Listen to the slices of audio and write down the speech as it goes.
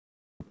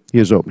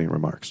his opening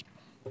remarks.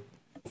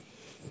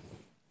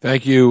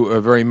 Thank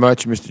you very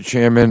much, Mr.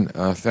 Chairman.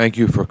 Thank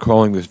you for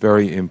calling this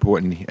very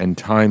important and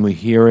timely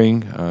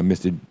hearing.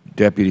 Mr.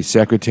 Deputy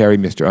Secretary,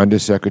 Mr.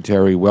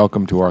 Undersecretary,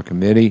 welcome to our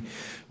committee.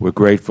 We're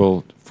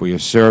grateful for your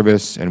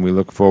service, and we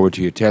look forward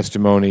to your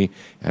testimony,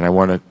 and I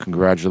want to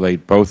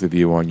congratulate both of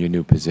you on your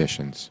new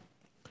positions.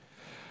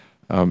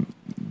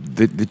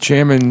 The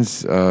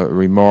Chairman's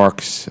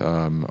remarks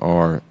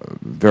are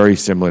very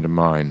similar to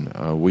mine.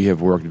 We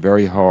have worked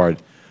very hard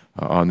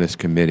on this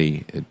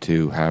committee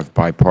to have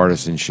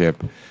bipartisanship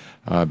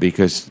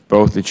because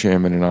both the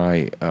Chairman and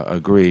I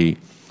agree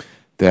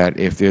that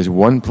if there's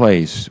one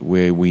place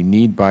where we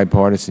need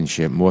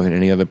bipartisanship more than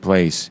any other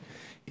place,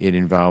 it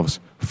involves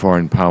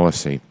foreign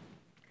policy.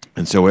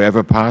 And so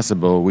wherever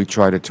possible, we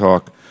try to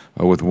talk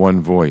with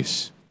one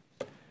voice.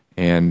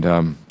 And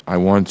I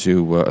want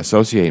to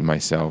associate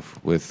myself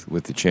with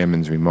the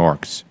Chairman's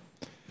remarks.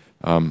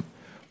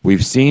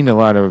 We've seen a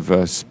lot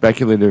of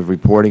speculative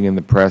reporting in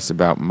the press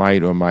about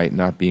might or might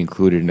not be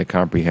included in a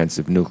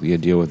comprehensive nuclear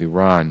deal with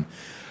Iran.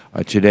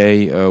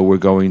 Today, we're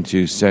going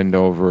to send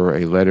over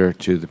a letter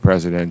to the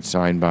President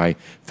signed by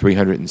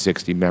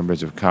 360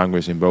 members of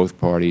Congress in both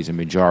parties, a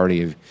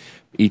majority of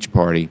each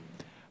party,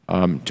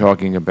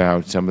 talking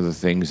about some of the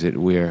things that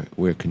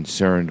we're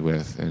concerned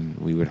with, and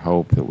we would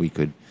hope that we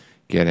could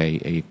get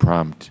a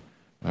prompt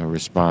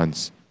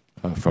response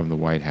from the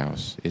White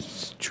House.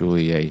 It's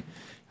truly a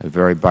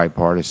very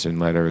bipartisan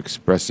letter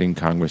expressing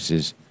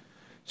Congress's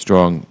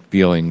strong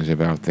feelings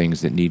about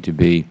things that need to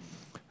be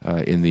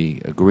in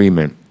the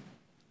agreement.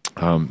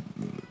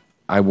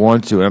 I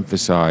want to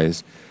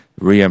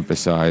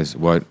re-emphasize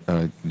what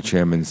the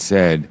Chairman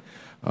said.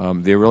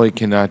 There really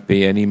cannot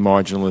be any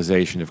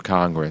marginalization of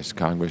Congress.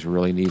 Congress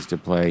really needs to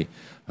play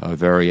a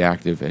very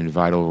active and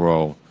vital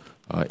role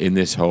in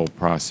this whole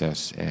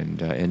process,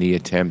 and any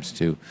attempts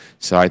to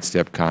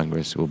sidestep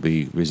Congress will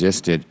be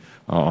resisted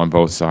on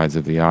both sides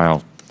of the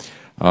aisle.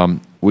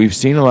 We've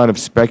seen a lot of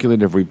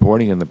speculative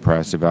reporting in the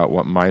press about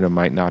what might or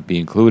might not be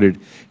included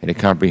in a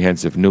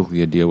comprehensive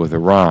nuclear deal with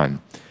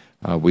Iran.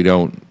 We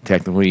don't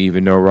technically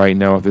even know right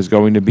now if there's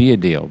going to be a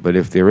deal, but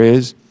if there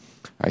is,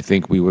 I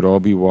think we would all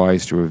be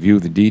wise to review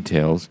the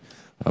details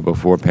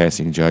before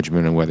passing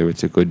judgment on whether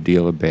it's a good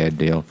deal, a bad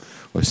deal,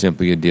 or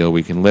simply a deal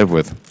we can live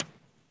with.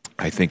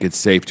 I think it's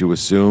safe to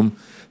assume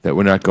that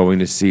we're not going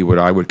to see what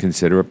I would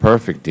consider a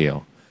perfect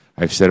deal.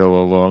 I've said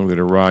all along that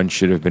Iran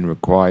should have been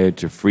required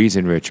to freeze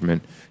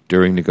enrichment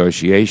during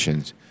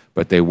negotiations,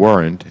 but they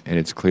weren't, and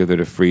it's clear that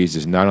a freeze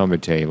is not on the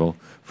table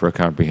for a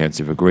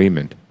comprehensive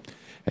agreement.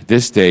 At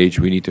this stage,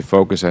 we need to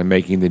focus on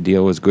making the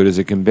deal as good as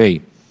it can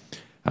be.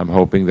 I'm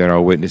hoping that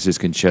our witnesses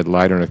can shed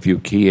light on a few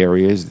key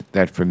areas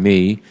that, for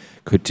me,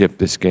 could tip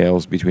the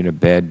scales between a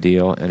bad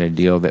deal and a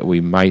deal that we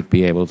might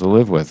be able to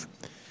live with.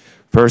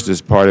 First,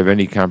 as part of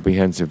any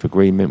comprehensive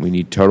agreement, we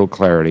need total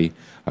clarity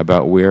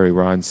about where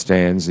Iran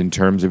stands in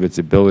terms of its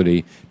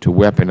ability to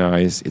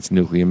weaponize its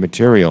nuclear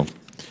material.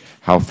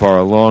 How far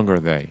along are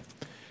they?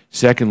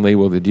 Secondly,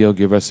 will the deal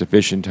give us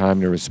sufficient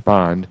time to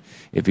respond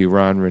if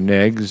Iran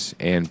reneges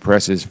and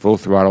presses full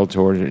throttle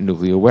toward a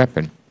nuclear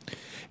weapon?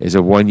 Is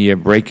a one-year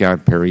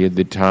breakout period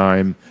the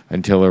time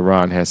until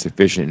Iran has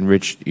sufficient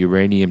enriched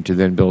uranium to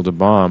then build a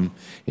bomb?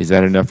 Is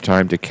that enough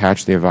time to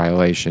catch their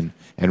violation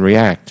and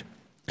react?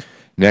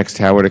 Next,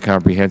 how would a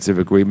comprehensive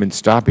agreement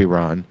stop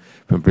Iran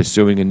from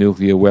pursuing a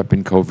nuclear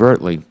weapon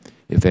covertly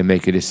if they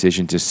make a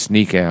decision to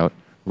sneak out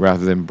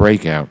rather than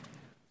break out?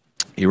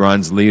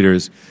 Iran's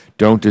leaders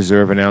don't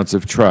deserve an ounce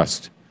of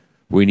trust.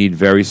 We need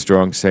very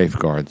strong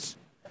safeguards.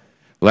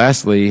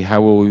 Lastly,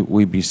 how will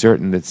we be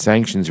certain that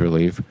sanctions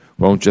relief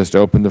won't just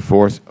open the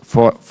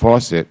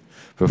faucet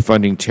for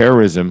funding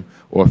terrorism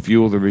or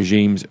fuel the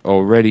regime's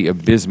already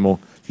abysmal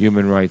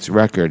human rights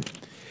record?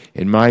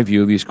 In my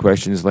view, these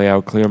questions lay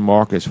out clear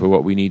markers for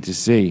what we need to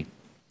see.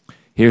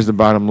 Here's the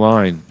bottom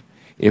line.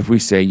 If we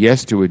say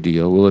yes to a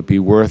deal, will it be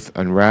worth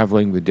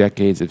unraveling the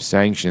decades of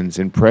sanctions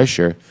and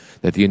pressure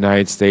that the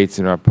United States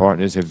and our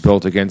partners have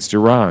built against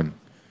Iran?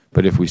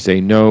 But if we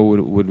say no,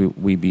 would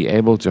we be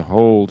able to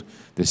hold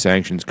the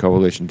sanctions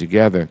coalition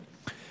together?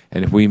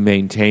 And if we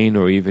maintain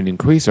or even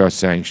increase our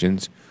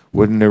sanctions,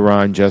 wouldn't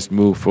Iran just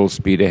move full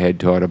speed ahead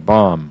toward a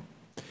bomb?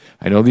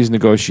 I know these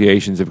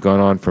negotiations have gone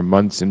on for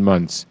months and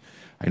months.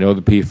 I know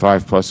the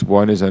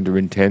P5+1 is under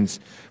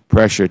intense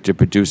pressure to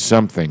produce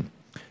something,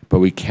 but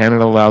we cannot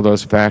allow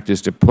those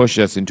factors to push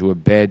us into a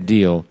bad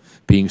deal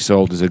being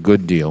sold as a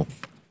good deal.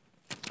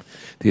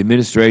 The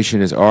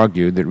administration has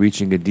argued that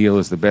reaching a deal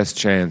is the best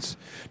chance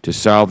to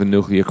solve the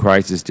nuclear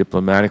crisis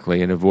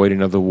diplomatically and avoid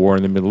another war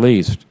in the Middle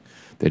East.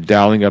 That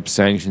dialing up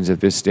sanctions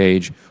at this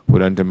stage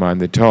would undermine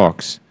the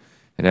talks.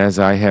 And as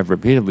I have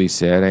repeatedly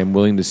said, I am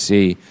willing to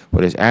see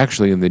what is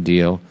actually in the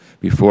deal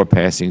before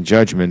passing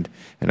judgment,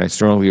 and I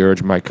strongly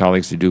urge my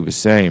colleagues to do the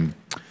same.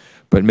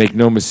 But make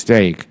no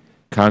mistake,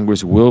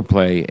 Congress will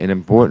play an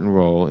important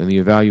role in the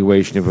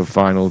evaluation of a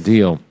final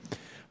deal.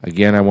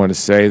 Again, I want to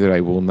say that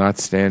I will not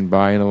stand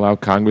by and allow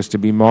Congress to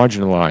be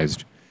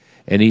marginalized.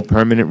 Any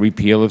permanent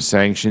repeal of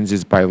sanctions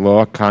is by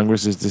law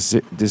Congress's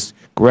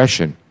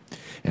discretion.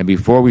 And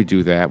before we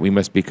do that, we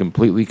must be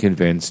completely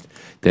convinced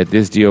that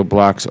this deal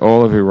blocks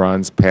all of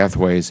Iran's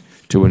pathways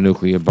to a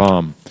nuclear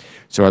bomb.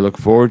 So I look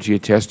forward to your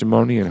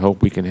testimony and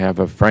hope we can have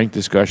a frank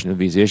discussion of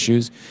these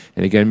issues.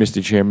 And again,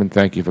 Mr. Chairman,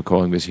 thank you for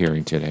calling this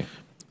hearing today.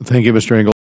 Thank you, Mr. Engel.